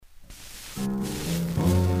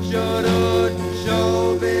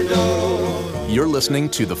You're listening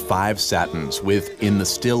to The Five Satins with In the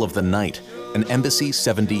Still of the Night, an Embassy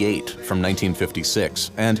 78 from 1956,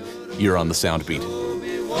 and you're on the Soundbeat.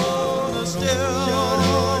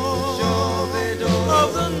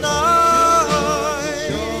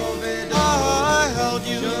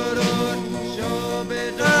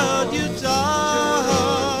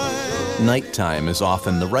 Nighttime is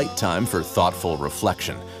often the right time for thoughtful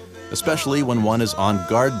reflection, especially when one is on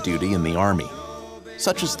guard duty in the Army.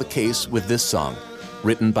 Such is the case with this song,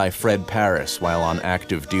 written by Fred Paris while on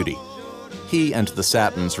active duty. He and the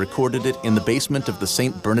Satins recorded it in the basement of the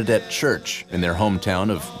St. Bernadette Church in their hometown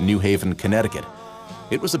of New Haven, Connecticut.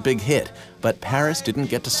 It was a big hit, but Paris didn't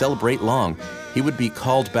get to celebrate long. He would be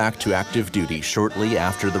called back to active duty shortly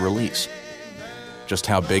after the release. Just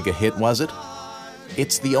how big a hit was it?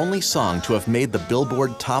 It's the only song to have made the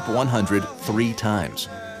Billboard Top 100 3 times.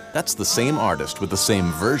 That's the same artist with the same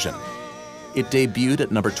version. It debuted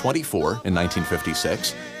at number 24 in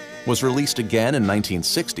 1956, was released again in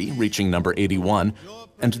 1960, reaching number 81,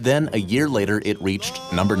 and then a year later it reached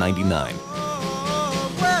number 99.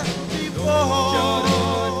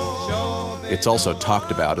 It's also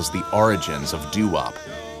talked about as the origins of doo-wop.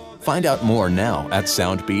 Find out more now at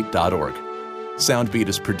soundbeat.org. Soundbeat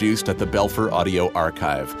is produced at the Belfer Audio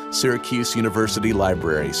Archive, Syracuse University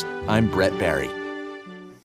Libraries. I'm Brett Barry.